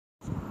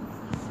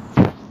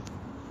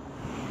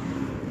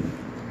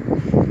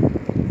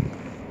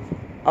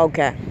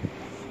Okay.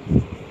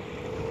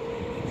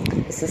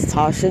 This is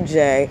Tasha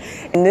J.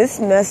 And this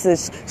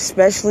message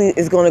especially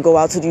is going to go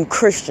out to you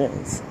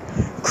Christians.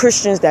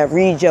 Christians that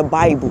read your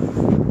Bible.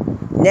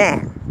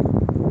 Now,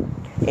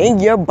 in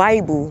your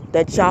Bible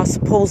that y'all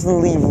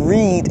supposedly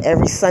read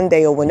every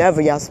Sunday or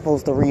whenever y'all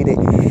supposed to read it,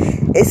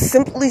 it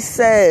simply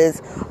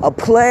says a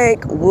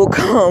plague will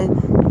come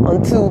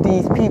unto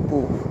these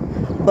people.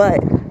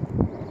 But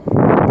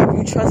if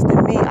you trust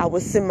in me, I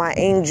will send my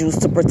angels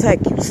to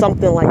protect you.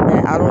 Something like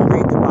that. I don't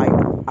read the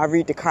Bible. I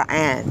read the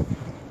Quran.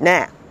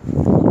 Now,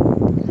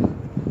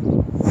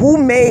 who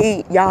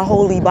made y'all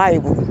holy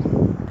Bible?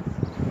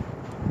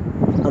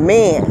 A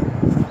man.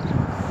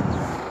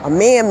 A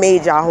man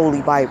made y'all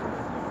holy Bible.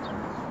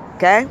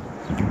 Okay?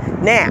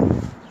 Now,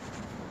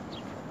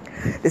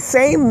 the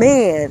same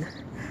man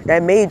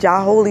that made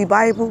y'all holy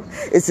Bible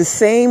is the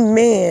same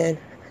man,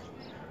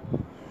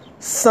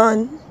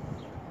 son,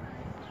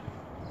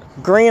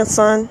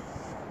 grandson,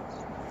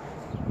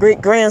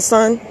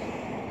 great-grandson,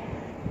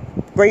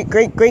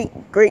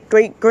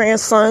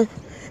 great-great-great-great-great-grandson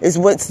is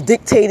what's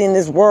dictating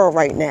this world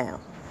right now.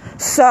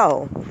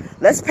 So,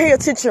 let's pay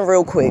attention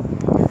real quick.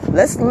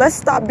 Let's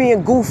stop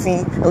being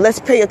goofy and let's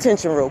pay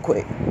attention real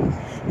quick.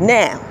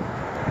 Now,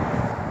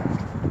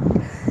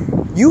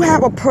 you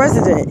have a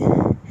president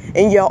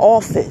in your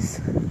office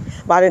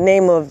by the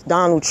name of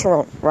Donald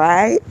Trump,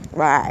 right?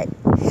 Right.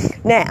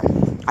 Now,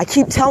 I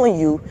keep telling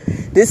you,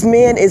 this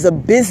man is a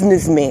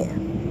businessman.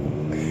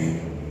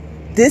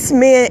 This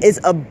man is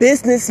a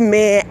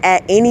businessman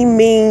at any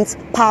means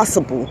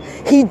possible.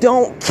 He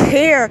don't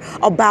care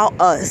about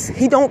us.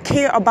 He don't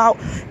care about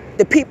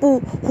the people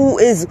who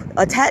is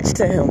attached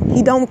to him.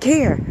 He don't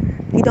care.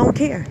 He don't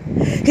care.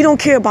 He don't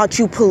care about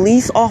you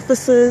police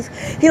officers.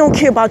 He don't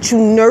care about you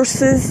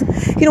nurses.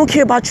 He don't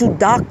care about you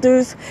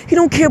doctors. He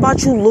don't care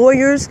about you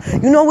lawyers.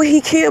 You know what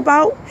he care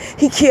about?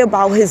 He care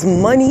about his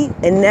money,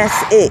 and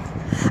that's it.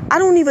 I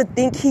don't even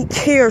think he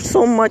cares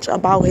so much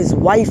about his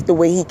wife the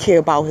way he care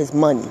about his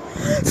money.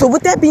 So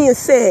with that being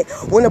said,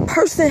 when a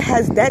person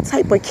has that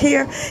type of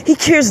care, he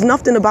cares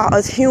nothing about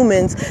us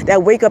humans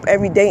that wake up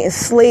every day and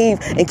slave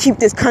and keep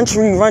this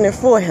country running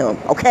for him.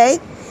 Okay?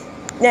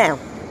 Now,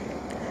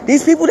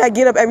 these people that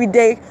get up every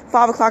day,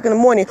 5 o'clock in the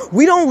morning,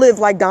 we don't live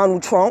like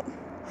Donald Trump.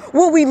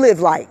 What we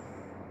live like?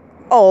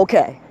 Oh,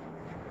 okay.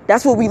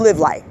 That's what we live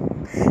like.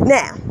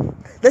 Now,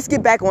 let's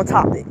get back on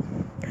topic.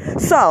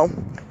 So,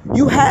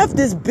 you have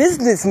this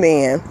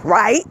businessman,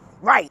 right?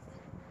 Right.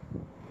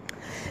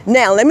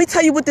 Now, let me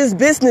tell you what this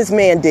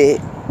businessman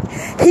did.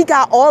 He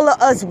got all of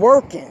us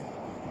working.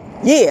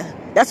 Yeah,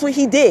 that's what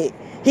he did.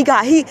 He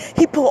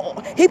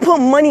put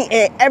money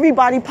in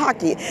everybody's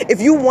pocket if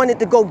you wanted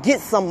to go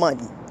get some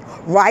money.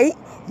 Right?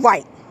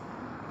 Right.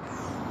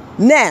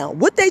 Now,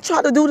 what they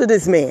try to do to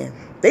this man?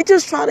 They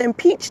just try to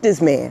impeach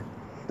this man.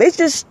 They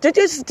just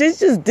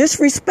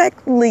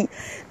disrespectfully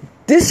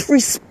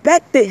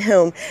disrespected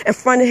him in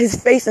front of his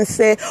face and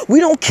said, we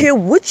don't care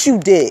what you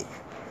did.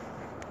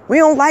 We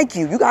don't like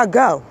you. You gotta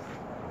go.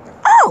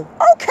 Oh,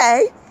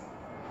 okay.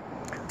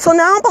 So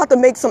now I'm about to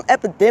make some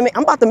epidemic.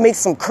 I'm about to make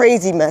some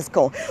crazy mess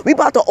going. We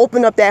about to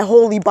open up that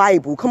holy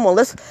Bible. Come on,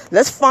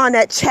 let's find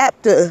that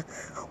chapter.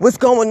 What's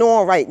going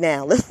on right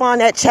now? Let's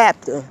find that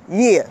chapter.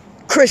 Yeah,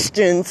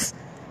 Christians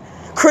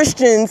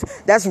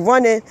that's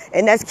running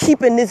and that's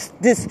keeping this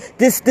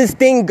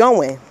thing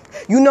going.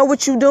 You know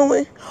what you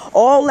doing?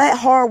 All that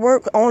hard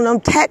work on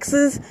them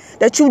taxes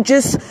that you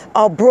just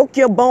broke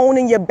your bone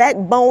and your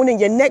backbone and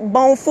your neck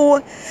bone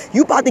for,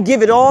 you about to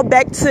give it all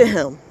back to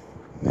him.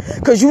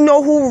 Because you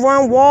know who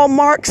run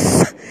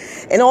Walmarts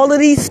and all of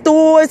these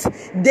stores?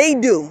 They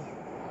do.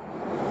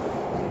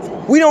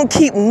 We don't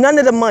keep none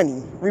of the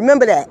money.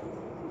 Remember that.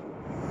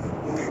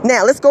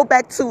 Now, let's go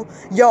back to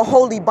your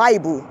holy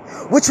Bible,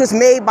 which was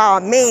made by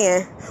a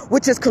man,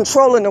 which is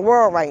controlling the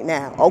world right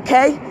now,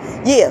 okay?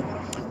 Yeah,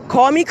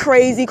 call me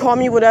crazy, call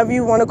me whatever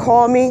you want to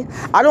call me.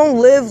 I don't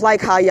live like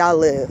how y'all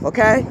live,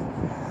 okay?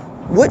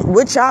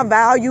 What y'all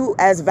value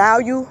as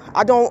value,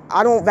 I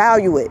don't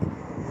value it.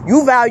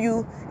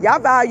 Y'all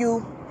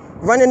value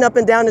running up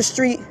and down the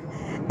street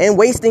and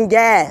wasting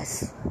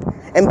gas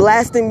and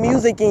blasting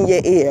music in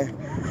your ear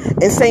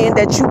and saying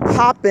that you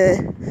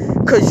popping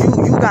because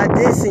you got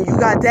this and you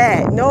got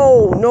that.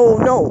 No.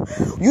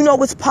 You know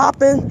what's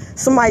popping?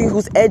 Somebody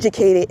who's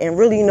educated and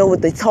really know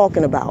what they're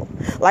talking about.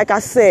 Like I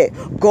said,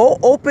 go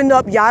open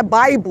up y'all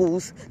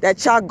Bibles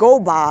that y'all go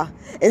by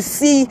and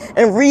see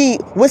and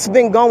read what's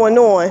been going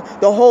on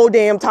the whole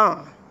damn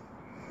time.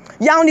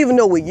 Y'all don't even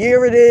know what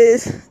year it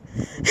is.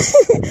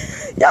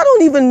 Y'all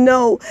don't even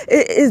know.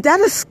 Is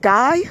that a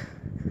sky?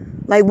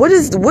 Like, what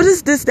is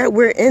this that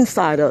we're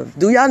inside of?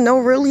 Do y'all know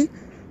really?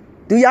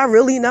 Do y'all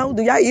really know?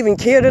 Do y'all even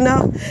care to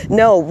know?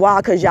 No. Why?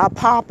 Because y'all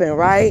popping,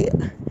 right?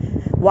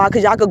 Why?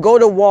 Because y'all could go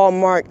to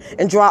Walmart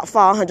and drop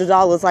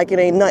 $500 like it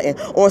ain't nothing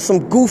on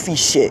some goofy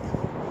shit.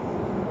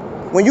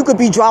 When you could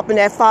be dropping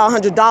that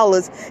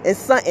 $500 in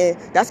something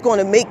that's going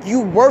to make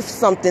you worth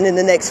something in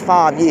the next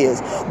 5 years.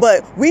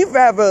 But we'd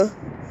rather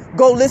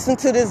go listen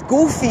to this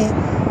goofy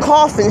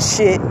coughing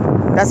shit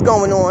that's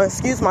going on.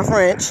 Excuse my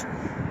French.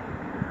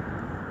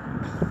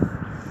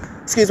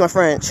 excuse my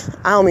French,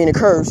 I don't mean to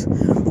curse,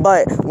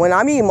 but when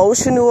I'm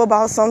emotional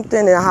about something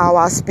and how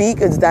I speak,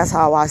 that's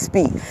how I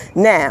speak.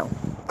 Now,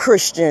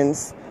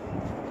 Christians,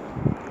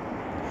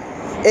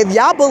 if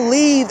y'all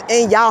believe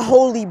in y'all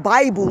holy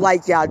Bible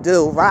like y'all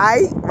do,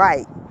 right?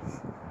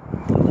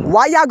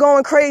 Why y'all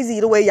going crazy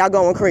the way y'all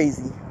going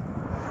crazy?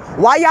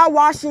 Why y'all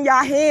washing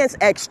y'all hands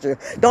extra?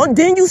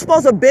 Didn't you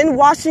supposed to have been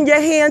washing your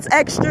hands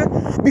extra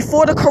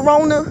before the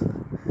corona?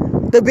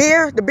 The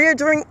beer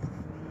drink?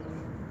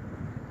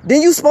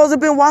 Then you supposed to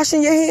have been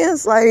washing your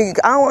hands? Like,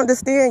 I don't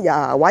understand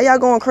y'all. Why y'all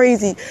going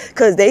crazy?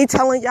 Because they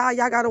telling y'all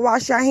got to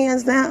wash your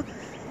hands now?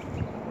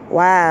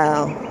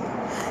 Wow.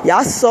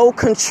 Y'all so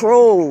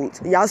controlled.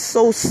 Y'all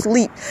so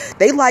sleep.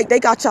 They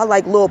got y'all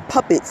like little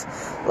puppets.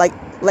 Like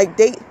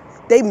they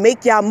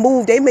make y'all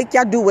move. They make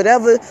y'all do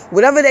whatever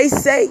they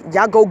say.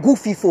 Y'all go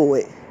goofy for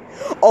it.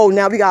 Oh,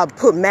 now we got to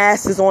put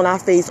masks on our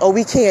face. Oh,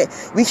 we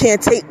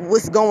can't take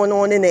what's going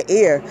on in the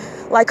air.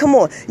 Like, come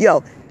on.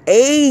 Yo,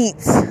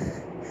 AIDS.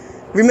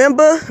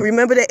 Remember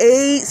the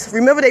AIDS?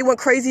 Remember they went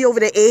crazy over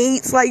the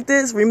AIDS like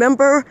this?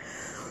 Remember?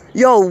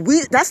 Yo,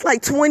 that's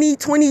like 20,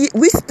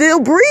 we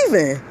still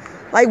breathing.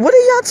 Like, what are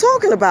y'all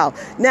talking about?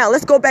 Now,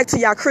 let's go back to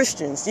y'all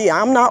Christians.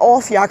 Yeah, I'm not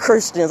off y'all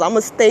Christians. I'm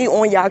going to stay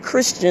on y'all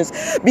Christians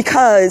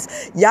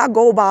because y'all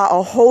go by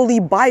a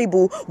holy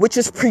Bible, which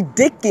is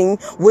predicting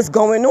what's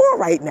going on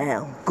right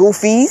now.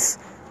 Goofies.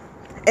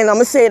 And I'm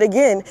going to say it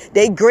again.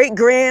 They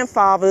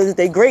great-grandfathers,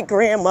 they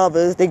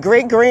great-grandmothers, they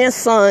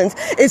great-grandsons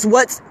is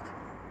what's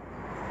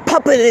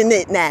puppeting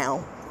it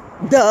now.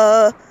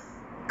 Duh.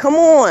 Come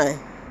on.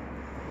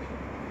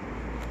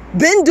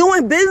 Been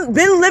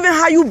living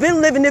how you been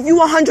living if you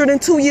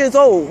 102 years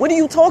old. What are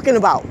you talking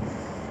about?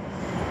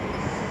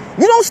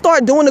 You don't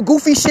start doing the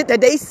goofy shit that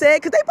they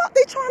said because they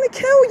trying to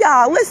kill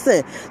y'all.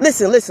 Listen.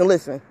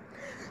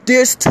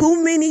 There's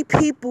too many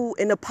people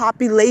in the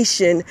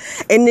population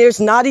and there's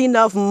not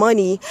enough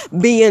money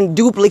being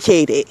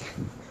duplicated.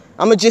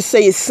 I'm going to just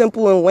say it's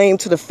simple and lame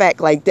to the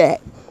fact like that.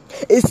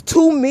 It's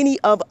too many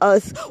of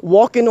us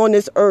walking on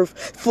this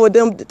earth for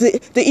them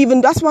to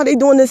even, that's why they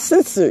doing this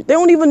censored. They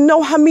don't even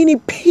know how many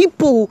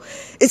people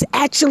is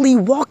actually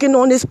walking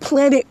on this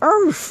planet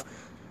earth.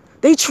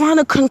 They trying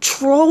to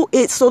control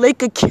it so they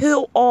could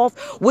kill off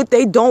what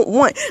they don't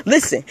want.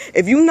 Listen,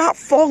 if you're not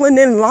falling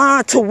in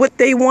line to what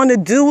they want to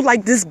do,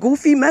 like this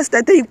goofy mess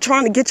that they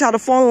trying to get y'all to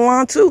fall in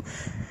line to,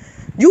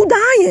 you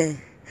dying.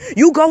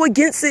 You go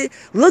against it.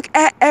 Look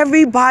at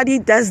everybody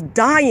that's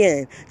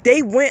dying.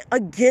 They went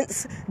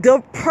against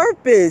the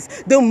purpose,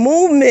 the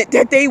movement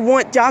that they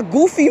want y'all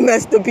goofy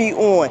mess to be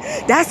on.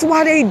 That's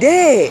why they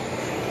did.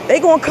 They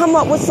gonna come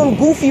up with some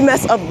goofy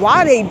mess of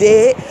why they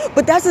did,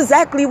 but that's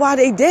exactly why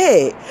they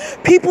did.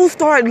 People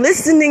start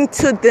listening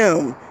to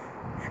them.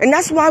 And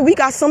that's why we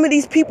got some of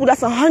these people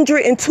that's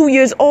 102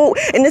 years old,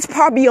 and it's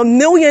probably 1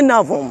 million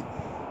of them.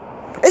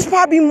 It's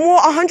probably more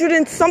 100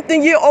 and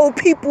something year old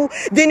people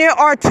than there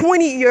are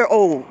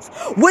 20-year-olds.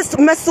 What's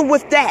messing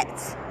with that?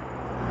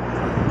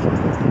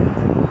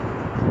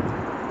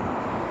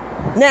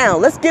 Now,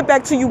 let's get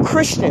back to you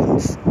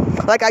Christians.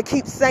 Like I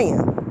keep saying,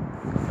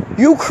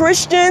 you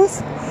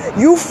Christians,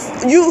 you're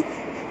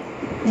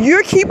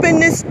keeping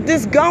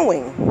this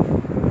going.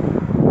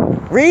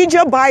 Read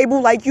your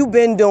Bible like you've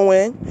been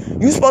doing.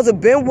 You're supposed to have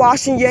been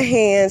washing your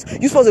hands.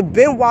 You're supposed to have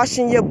been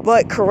washing your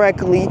butt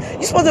correctly.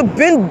 You're supposed to have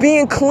been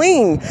being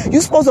clean. You're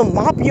supposed to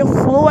mop your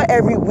floor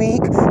every week.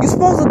 You're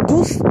supposed to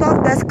do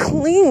stuff that's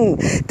clean.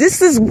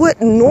 This is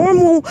what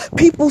normal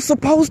people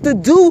supposed to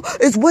do,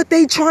 is what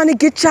they trying to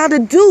get y'all to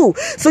do.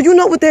 So you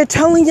know what they're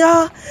telling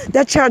y'all?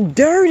 That y'all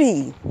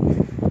dirty.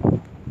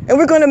 And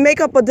we're going to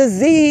make up a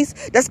disease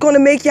that's going to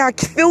make y'all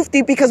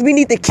filthy because we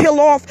need to kill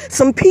off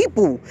some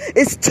people.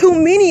 It's too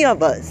many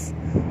of us.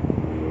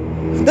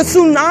 The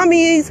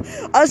tsunamis,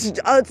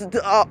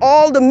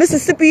 all the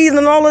Mississippis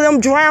and all of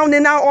them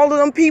drowning out, all of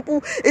them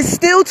people, it's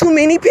still too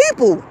many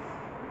people.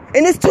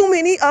 And it's too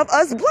many of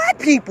us black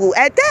people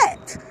at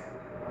that.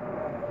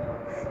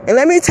 And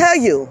let me tell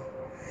you,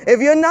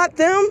 if you're not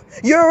them,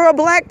 you're a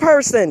black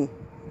person.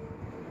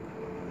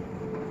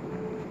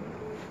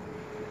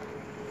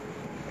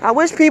 I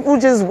wish people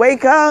just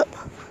wake up.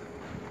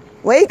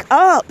 Wake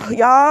up,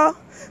 y'all.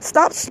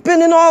 Stop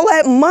spending all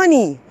that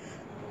money.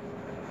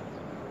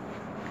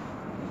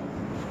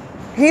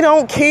 He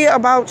don't care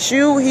about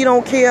you. He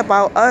don't care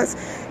about us.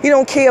 He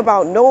don't care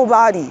about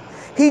nobody.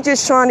 He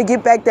just trying to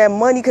get back that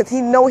money because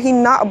he know he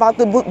not about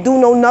to do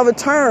no another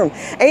term.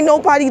 Ain't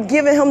nobody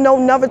giving him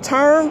no another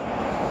term.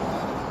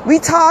 We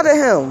tired of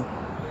him.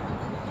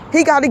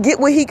 He got to get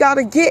what he got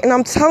to get. And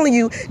I'm telling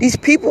you, these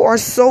people are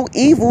so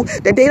evil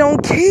that they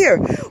don't care.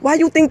 Why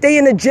you think they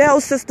in the jail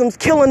systems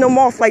killing them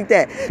off like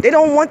that? They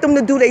don't want them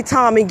to do their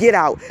time and get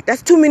out.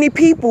 That's too many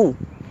people.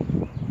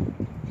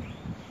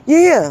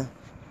 Yeah.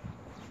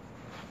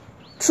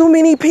 Too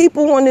many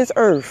people on this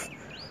earth.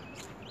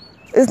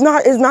 It's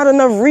not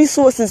enough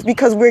resources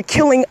because we're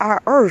killing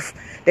our earth.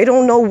 They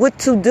don't know what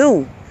to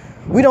do.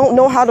 We don't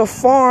know how to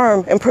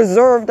farm and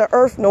preserve the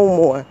earth no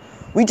more.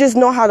 We just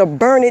know how to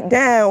burn it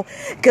down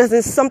because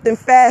it's something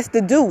fast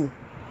to do.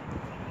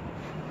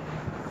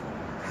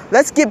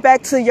 Let's get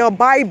back to your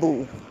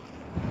Bible.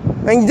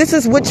 And this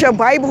is what your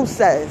Bible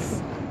says.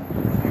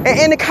 And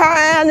in the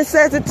Quran, it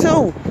says it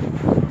too.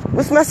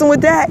 What's messing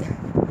with that?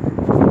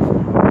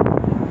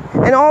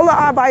 In all of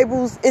our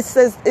Bibles, it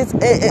says,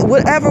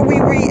 whatever we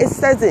read, it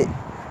says it.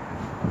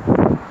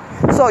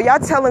 So y'all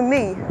telling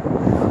me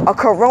a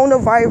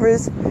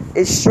coronavirus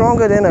is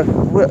stronger than a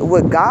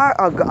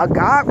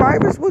God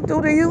virus would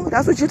do to you?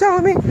 That's what you're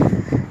telling me?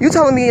 You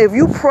telling me if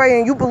you pray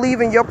and you believe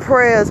in your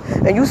prayers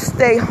and you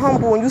stay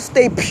humble and you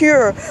stay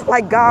pure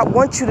like God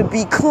wants you to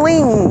be,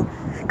 clean,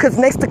 because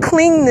next to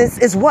cleanness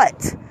is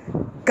what?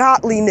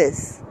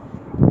 Godliness.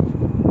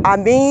 I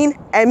mean,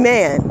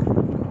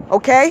 amen.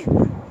 Okay?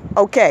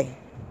 Okay.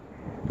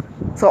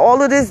 So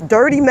all of this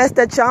dirty mess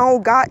that y'all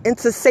got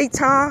into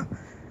Satan,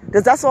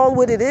 because that's all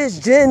what it is,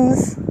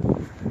 jinns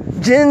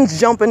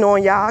jumping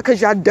on y'all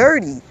because y'all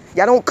dirty.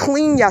 Y'all don't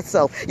clean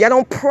yourself. Y'all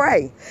don't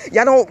pray.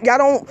 Y'all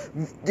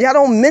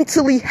don't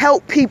mentally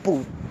help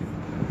people.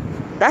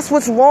 That's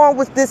what's wrong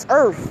with this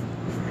earth.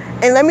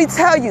 And let me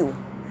tell you,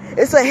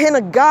 it's a hint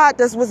of God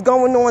that's what's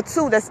going on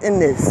too that's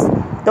in this.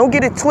 Don't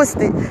get it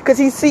twisted, because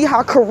he see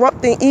how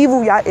corrupt and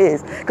evil y'all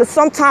is. Because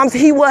sometimes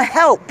he will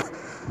help.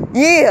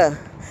 Yeah.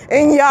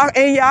 In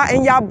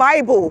y'all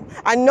Bible.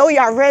 I know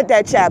y'all read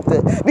that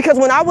chapter. Because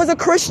when I was a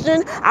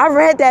Christian, I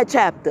read that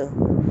chapter.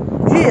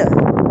 Yeah.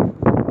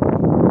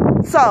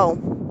 So,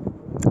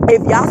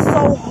 if y'all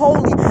so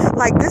holy,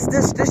 like this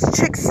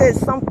chick said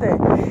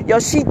something. Yo,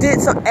 she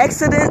did some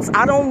accidents.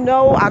 I don't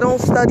know. I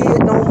don't study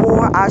it no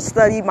more. I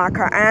study my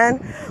Quran.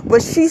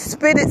 But she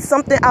spitted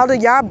something out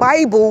of y'all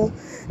Bible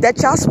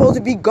that y'all supposed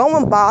to be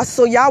going by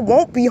so y'all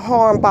won't be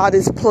harmed by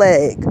this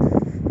plague.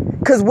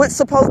 Because what's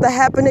supposed to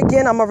happen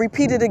again, I'm going to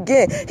repeat it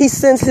again. He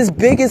sends his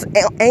biggest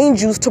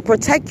angels to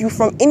protect you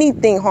from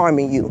anything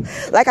harming you.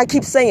 Like I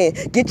keep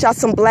saying, get y'all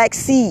some black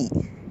seed.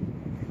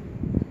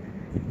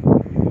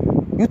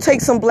 You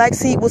take some black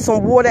seed with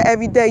some water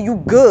every day, you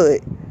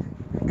good.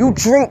 You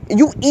drink,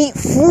 you eat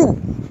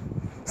fruit.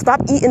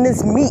 Stop eating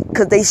this meat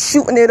because they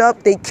shooting it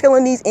up. They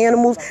killing these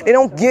animals. They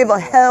don't give a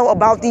hell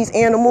about these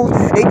animals.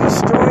 They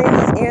destroying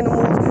these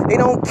animals. They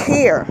don't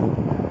care.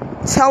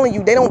 I'm telling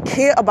you, they don't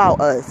care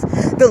about us.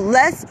 The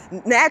less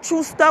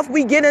natural stuff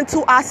we get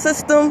into our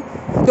system,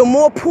 the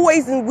more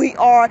poison we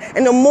are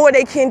and the more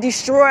they can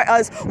destroy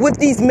us with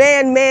these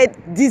man-made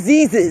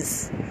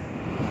diseases.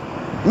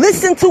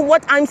 Listen to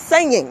what I'm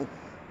saying.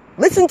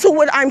 Listen to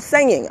what I'm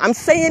saying. I'm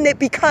saying it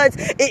because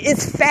it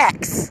is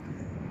facts.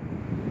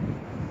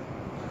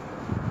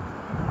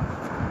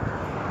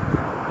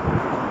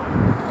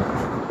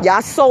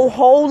 Y'all so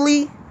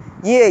holy.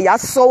 Yeah, y'all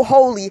so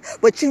holy,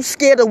 but you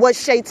scared of what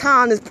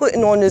Shaitan is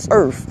putting on this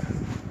earth.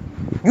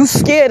 You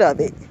scared of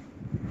it.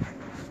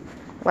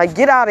 Like,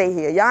 get out of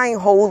here. Y'all ain't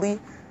holy.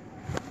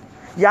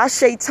 Y'all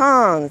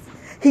Shaitans.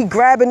 He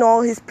grabbing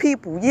all his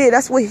people. Yeah,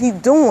 that's what he's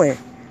doing.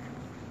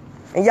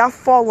 And y'all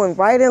falling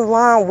right in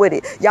line with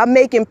it. Y'all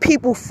making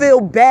people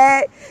feel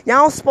bad. Y'all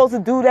don't supposed to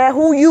do that.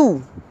 Who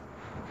you?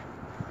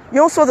 You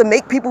don't supposed to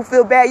make people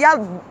feel bad.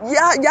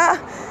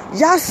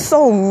 Y'all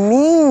so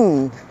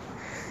mean.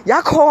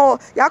 Y'all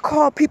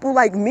call people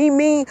like me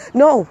mean.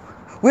 No,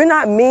 we're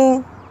not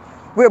mean.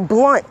 We're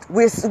blunt.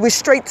 We're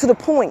straight to the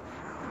point.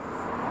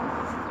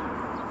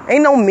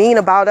 Ain't no mean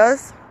about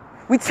us.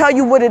 We tell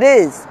you what it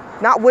is,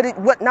 not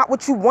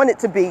what you want it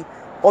to be,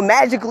 or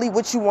magically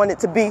what you want it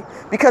to be.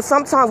 Because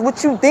sometimes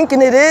what you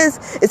thinking it is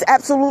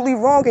absolutely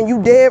wrong, and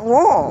you dead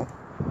wrong.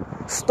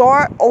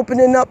 Start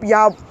opening up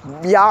y'all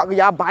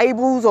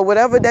Bibles or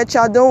whatever that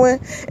y'all doing,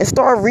 and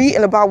start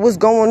reading about what's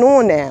going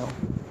on now.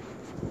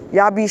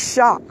 Y'all be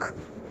shocked.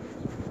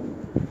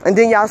 And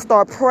then y'all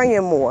start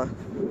praying more.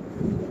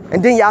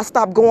 And then y'all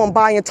stop going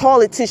buying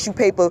toilet tissue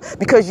paper,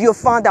 because you'll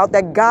find out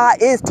that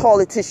God is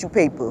toilet tissue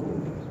paper.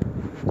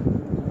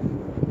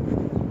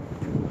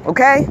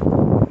 Okay?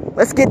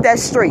 Let's get that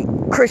straight.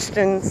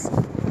 Christians,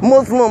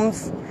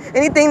 Muslims,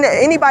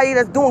 anybody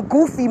that's doing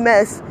goofy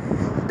mess,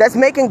 that's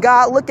making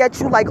God look at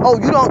you like, oh,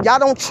 y'all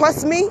don't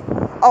trust me?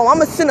 Oh, I'm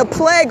going to send a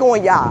plague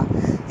on y'all.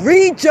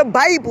 Read your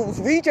Bibles,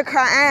 read your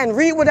Quran,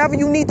 read whatever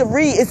you need to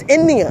read. It's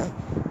in there.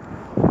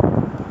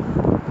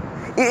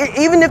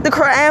 Even if the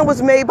Quran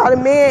was made by the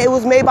man, it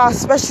was made by a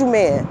special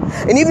man.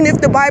 And even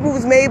if the Bible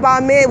was made by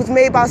a man, it was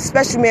made by a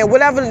special man.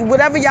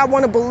 Whatever y'all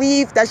want to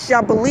believe, that's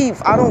y'all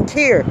belief. I don't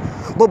care.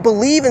 But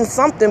believe in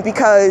something,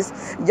 because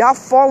y'all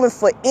falling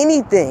for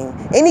anything.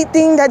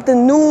 Anything that the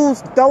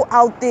news throw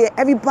out there,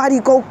 everybody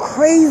go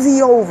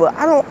crazy over.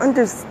 I don't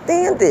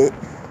understand it.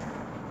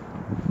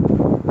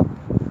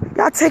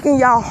 Y'all taking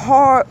y'all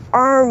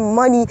hard-earned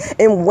money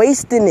and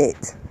wasting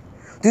it.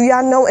 Do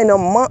y'all know in a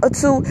month or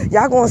two,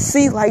 y'all gonna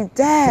see like,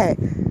 Dad,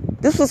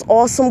 this was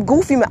awesome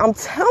goofy, man. I'm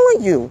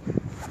telling you.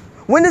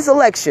 When is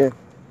election?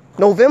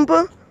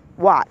 November?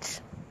 Watch.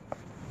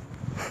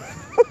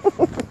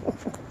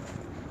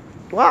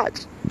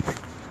 Watch.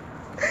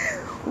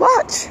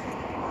 Watch.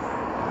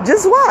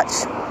 Just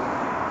watch.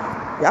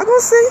 Y'all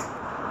gonna see.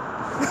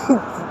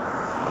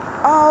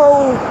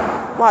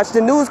 Oh, Watch,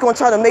 the news gonna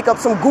try to make up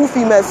some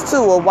goofy mess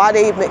too, or why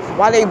they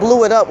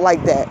blew it up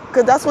like that.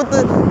 Cause that's what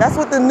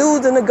the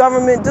news and the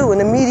government do, and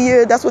the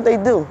media. That's what they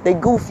do. They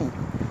goofy.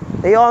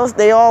 They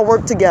all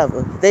work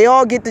together. They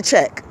all get the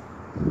check.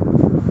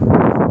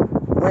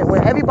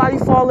 When everybody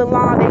fall in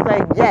line, they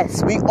like,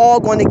 yes, we all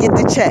gonna get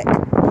the check.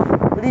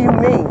 What do you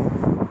mean?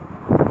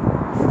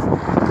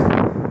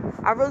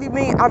 I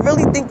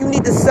really think you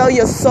need to sell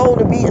your soul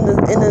to be in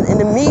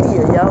the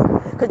media, yo.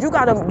 Cause you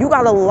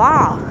gotta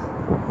lie.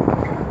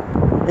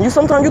 And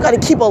sometimes you gotta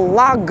keep a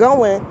lie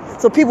going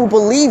so people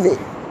believe it.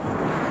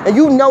 And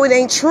you know it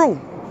ain't true.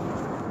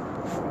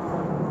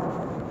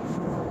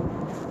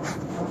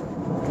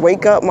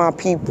 Wake up, my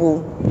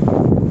people.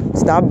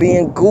 Stop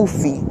being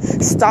goofy.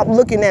 Stop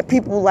looking at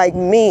people like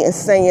me and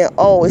saying,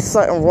 oh, it's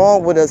something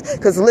wrong with us.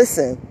 Cause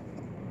listen,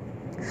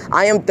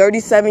 I am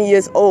 37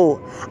 years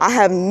old. I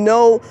have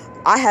no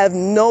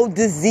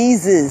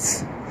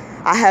diseases.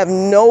 I have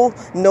no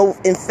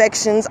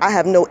infections. I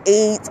have no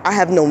AIDS. I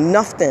have no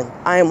nothing.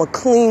 I am a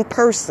clean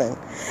person.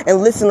 And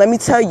listen, let me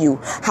tell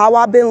you, how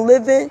I've been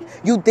living,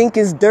 you think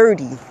is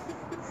dirty.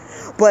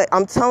 But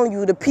I'm telling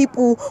you, the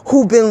people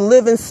who've been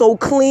living so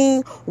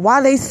clean,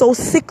 why they so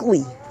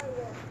sickly?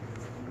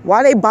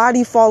 Why they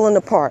body falling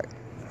apart?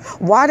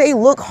 Why they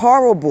look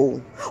horrible?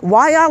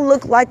 Why I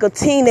look like a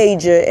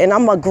teenager and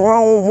I'm a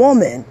grown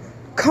woman?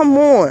 Come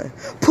on.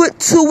 Put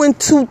 2 and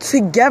 2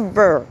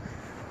 together.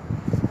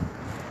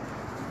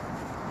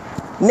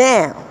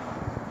 Now,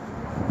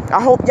 I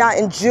hope y'all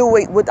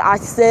enjoyed what I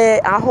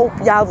said. I hope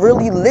y'all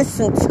really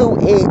listen to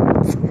it.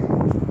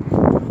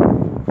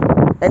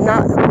 And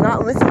not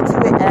listen to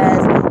it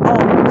as, oh,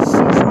 she's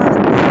trying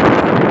to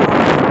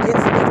get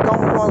what's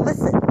going on.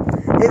 Listen,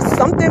 if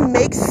something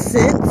makes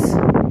sense,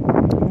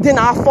 then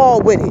I'll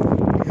fall with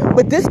it.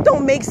 But this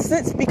don't make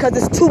sense because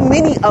it's too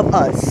many of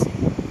us.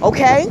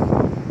 Okay?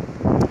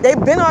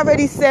 They've been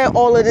already said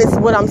all of this,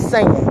 what I'm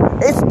saying.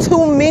 It's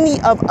too many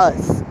of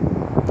us.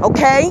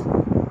 Okay?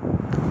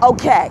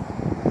 Okay.